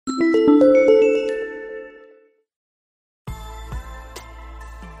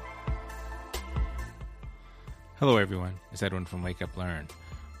Hello, everyone. It's Edwin from Wake Up Learn,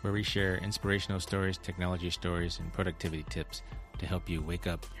 where we share inspirational stories, technology stories, and productivity tips to help you wake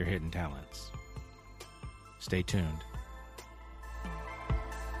up your hidden talents. Stay tuned.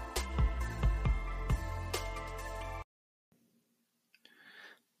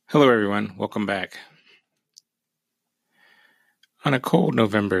 Hello, everyone. Welcome back. On a cold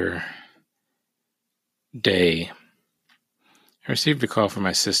November day, I received a call from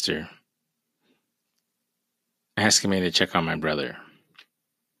my sister asking me to check on my brother,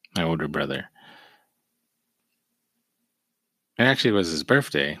 my older brother. It actually was his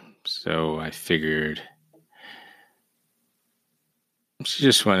birthday, so I figured she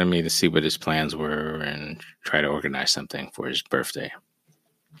just wanted me to see what his plans were and try to organize something for his birthday.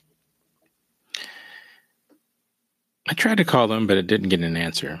 I tried to call him, but it didn't get an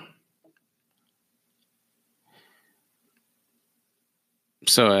answer.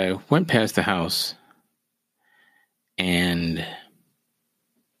 So I went past the house and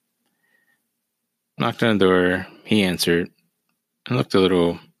knocked on the door. He answered. I looked a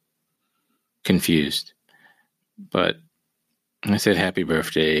little confused, but I said, "Happy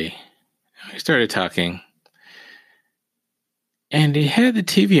birthday." We started talking, and he had the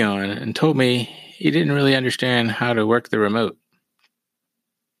TV on and told me he didn't really understand how to work the remote.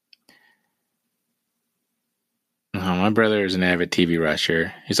 My brother is an avid TV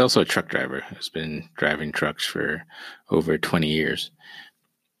watcher. He's also a truck driver who's been driving trucks for over 20 years.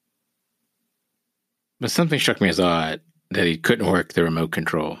 But something struck me as odd, that he couldn't work the remote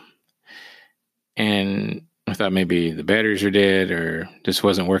control. And I thought maybe the batteries were dead or just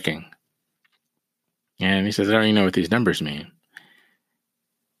wasn't working. And he says, "I don't even know what these numbers mean."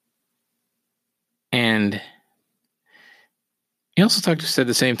 And he also said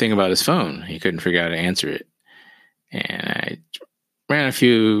the same thing about his phone. He couldn't figure out how to answer it. And I ran a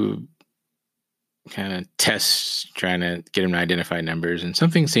few kind of tests trying to get him to identify numbers, and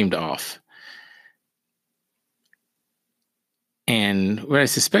something seemed off. And what I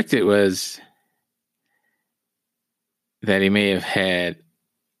suspected was that he may have had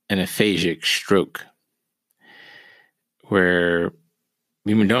an aphasic stroke, where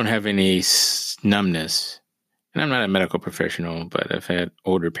we don't have any numbness. And I'm not a medical professional, but I've had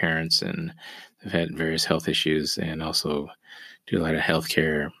older parents and I've had various health issues and also do a lot of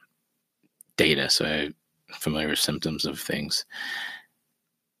healthcare data. So I'm familiar with symptoms of things.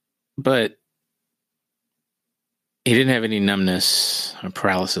 But he didn't have any numbness or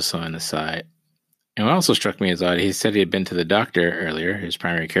paralysis on the side. And what also struck me as odd, he said he had been to the doctor earlier, his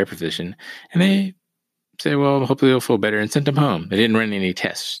primary care physician, and they said, well, hopefully he'll feel better, and sent him home. They didn't run any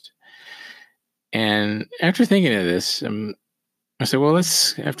tests. And after thinking of this, I said, well,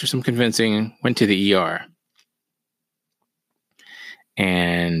 after some convincing, went to the ER.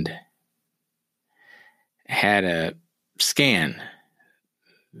 And had a scan,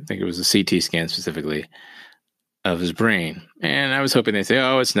 I think it was a CT scan specifically, of his brain. And I was hoping they'd say,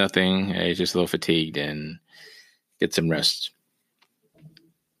 oh, it's nothing. He's just a little fatigued and get some rest.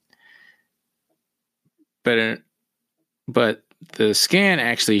 But the scan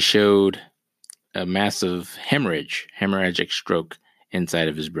actually showed a massive hemorrhagic stroke inside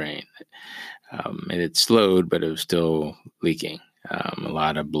of his brain. And it slowed, but it was still leaking a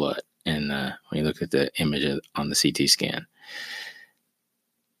lot of blood. And when you look at the image on the CT scan,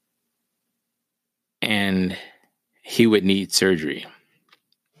 and he would need surgery.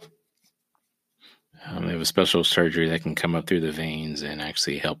 They have a special surgery that can come up through the veins and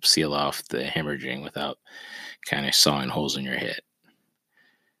actually help seal off the hemorrhaging without kind of sawing holes in your head.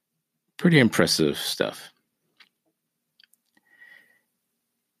 Pretty impressive stuff.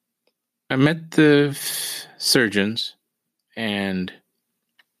 I met the surgeons and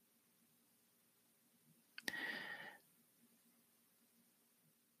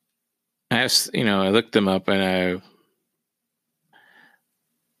I looked them up and I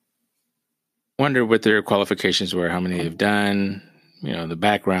wondered what their qualifications were, how many they've done, the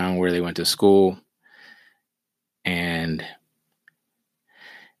background, where they went to school. And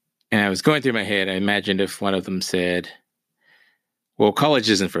I was going through my head, I imagined if one of them said, well, college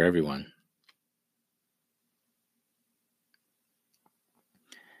isn't for everyone.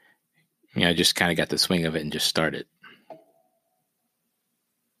 I just kind of got the swing of it and just started.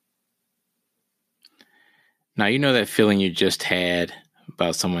 Now, that feeling you just had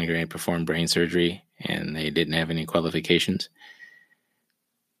about someone going to perform brain surgery and they didn't have any qualifications?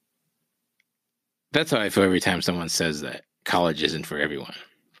 That's how I feel every time someone says that college isn't for everyone.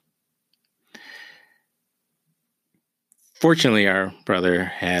 Fortunately, our brother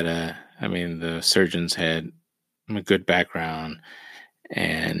had the surgeons had a good background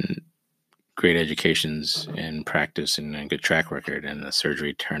and great educations in practice and a good track record, and the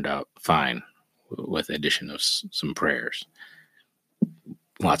surgery turned out fine with the addition of some prayers,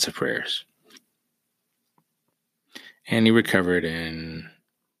 lots of prayers. And he recovered and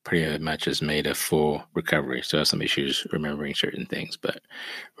pretty much has made a full recovery. So has some issues remembering certain things, but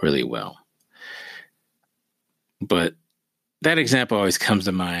really well. But that example always comes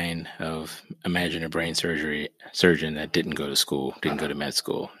to mind of imagine a brain surgeon that didn't go to school, didn't go to med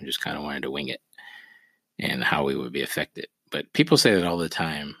school, and just kind of wanted to wing it and how we would be affected. But people say that all the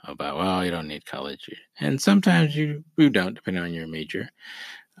time about, well, you don't need college. And sometimes you don't, depending on your major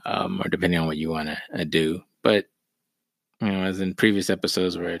or depending on what you want to do. But, as in previous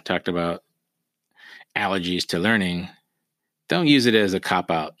episodes where I talked about allergies to learning, don't use it as a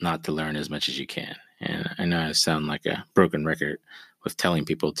cop-out not to learn as much as you can. And I know I sound like a broken record with telling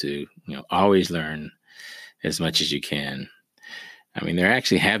people to, always learn as much as you can. I mean, there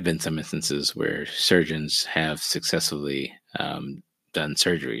actually have been some instances where surgeons have successfully done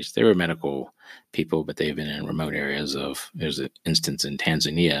surgeries. They were medical people, but they've been in remote areas there's an instance in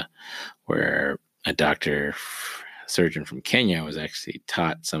Tanzania where a surgeon from Kenya was actually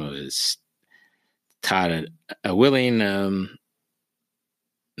taught a willing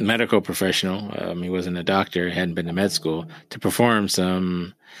medical professional. He wasn't a doctor, hadn't been to med school, to perform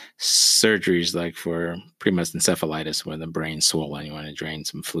some surgeries like for pretty much encephalitis, where the brain's swollen, you want to drain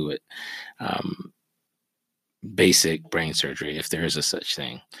some fluid. Basic brain surgery, if there is a such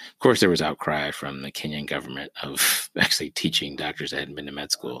thing. Of course, there was outcry from the Kenyan government of actually teaching doctors that hadn't been to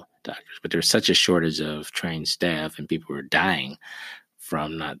med school doctors, but there's such a shortage of trained staff and people were dying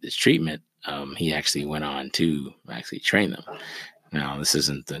from not this treatment. He actually went on to actually train them. Now, this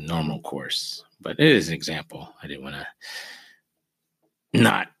isn't the normal course, but it is an example. I didn't want to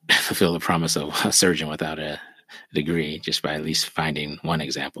not fulfill the promise of a surgeon without a degree, just by at least finding one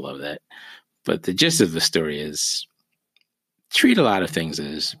example of that. But the gist of the story is treat a lot of things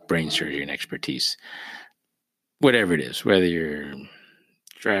as brain surgery and expertise, whatever it is, whether you're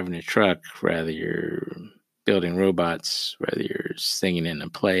driving a truck, whether you're building robots, whether you're singing in a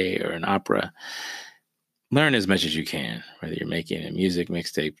play or an opera. Learn as much as you can, whether you're making a music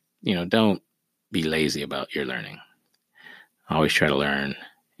mixtape. Don't be lazy about your learning. Always try to learn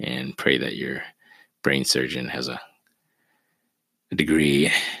and pray that your brain surgeon has a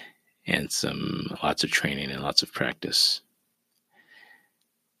degree and lots of training and lots of practice.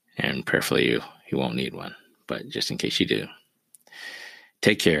 And prayerfully you won't need one, but just in case you do.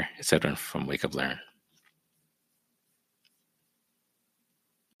 Take care. It's Edwin from Wake Up Learn.